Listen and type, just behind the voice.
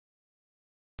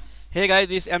Hey guys,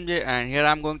 this is MJ and here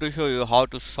I'm going to show you how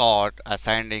to sort,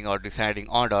 ascending or descending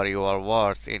order your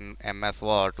words in MS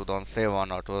Word 2007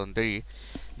 or 2003.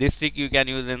 This trick you can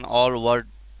use in all Word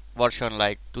version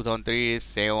like 2003,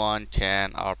 7,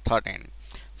 10 or 13.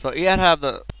 So here I have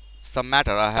the some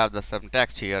matter, I have the some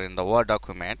text here in the Word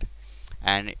document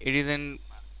and it is in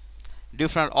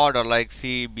different order like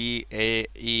C, B, A,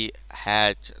 E,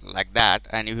 H like that,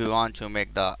 and if you want to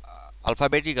make the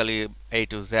alphabetically A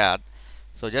to Z,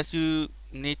 so just you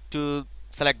need to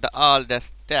select the all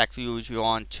this text which you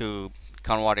want to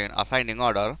convert in ascending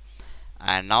order,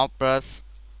 and now press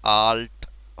alt,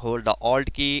 hold the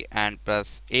alt key and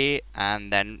press A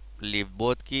and then leave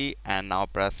both key and now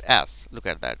press S. Look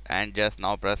at that, and just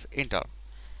now press enter.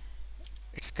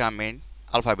 It's coming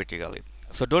alphabetically.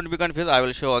 So don't be confused, I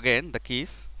will show again the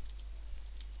keys.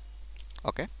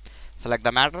 Okay, select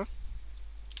the matter,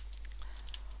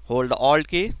 hold the alt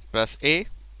key, press A,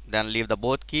 then leave the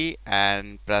both key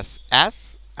and press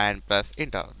S and press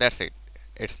enter. That's it,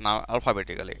 it's now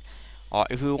alphabetically. Or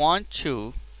if you want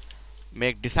to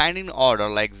make descending order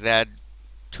like Z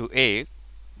to A,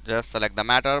 just select the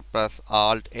matter, press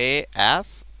alt A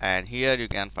S, and here you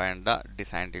can find the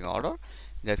descending order.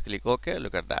 Just click OK.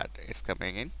 Look at that, it's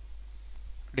coming in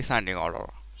descending order.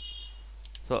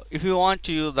 So if you want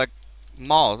to use the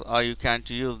mouse, or you can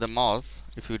to use the mouse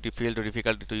if you feel too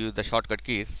difficult to use the shortcut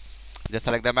keys, just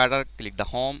select the matter, click the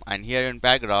home, and here in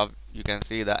paragraph you can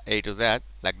see the A to Z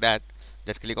like that.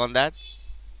 Just click on that,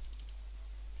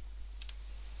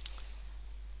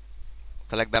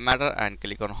 select the matter and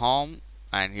click on home,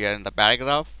 and here in the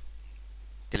paragraph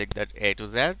click that A to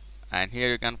Z, and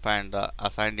here you can find the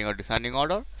ascending or descending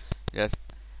order. Just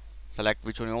select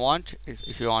which one you want.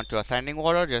 If you want to ascending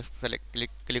order, just select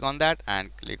click on that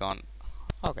and click on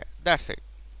OK. That's it.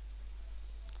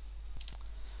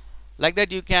 Like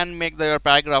that you can make your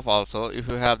paragraph also.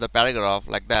 If you have the paragraph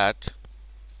like that,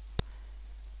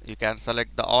 you can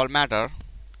select the all matter,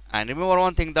 and remember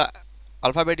one thing, the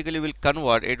alphabetically will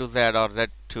convert A to Z or Z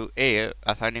to A,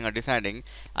 ascending or descending,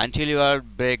 until you are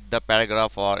break the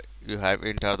paragraph or you have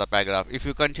entered the paragraph. If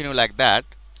you continue like that,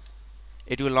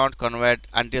 it will not convert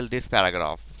until this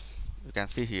paragraph. You can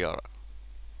see here.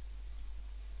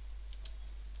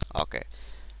 Okay,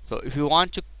 so if you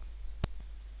want to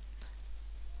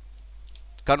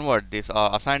convert this or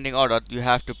ascending order, you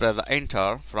have to press the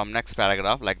enter from next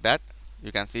paragraph like that.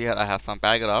 You can see here I have some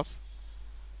paragraph.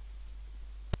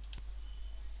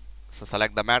 So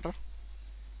select the matter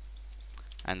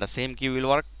and the same key will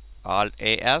work, alt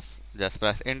AS, just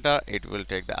press enter, it will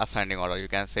take the ascending order. You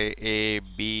can say A,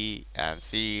 B and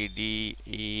C, D,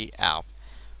 E, F.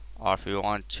 Or if you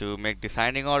want to make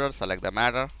descending order, select the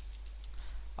matter,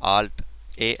 alt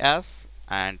AS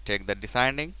and take the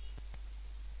descending,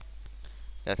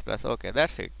 just press OK.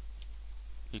 That's it.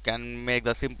 You can make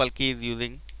the simple keys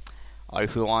using, or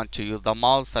if you want to use the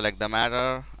mouse, select the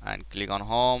matter and click on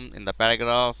home. In the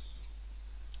paragraph,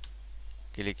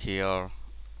 click here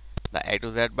the A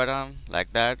to Z button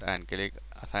like that and click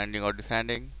ascending or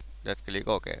descending, just click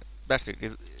OK. That's it.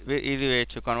 It's very easy way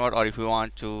to convert. Or if you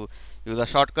want to use a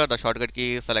shortcut, the shortcut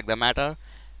key is select the matter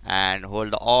and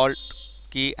hold the alt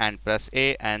key and press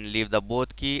A and leave the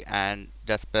both key and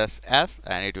just press S,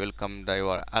 and it will come the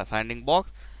your ascending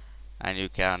box, and you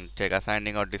can take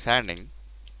ascending or descending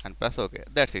and press OK.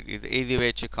 That's it. It's easy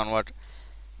way to convert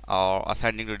or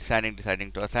ascending to descending,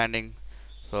 descending to ascending.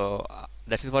 So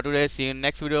that is for today. See you in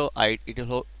next video. I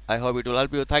hope it will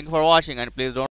help you. Thank you for watching, and please don't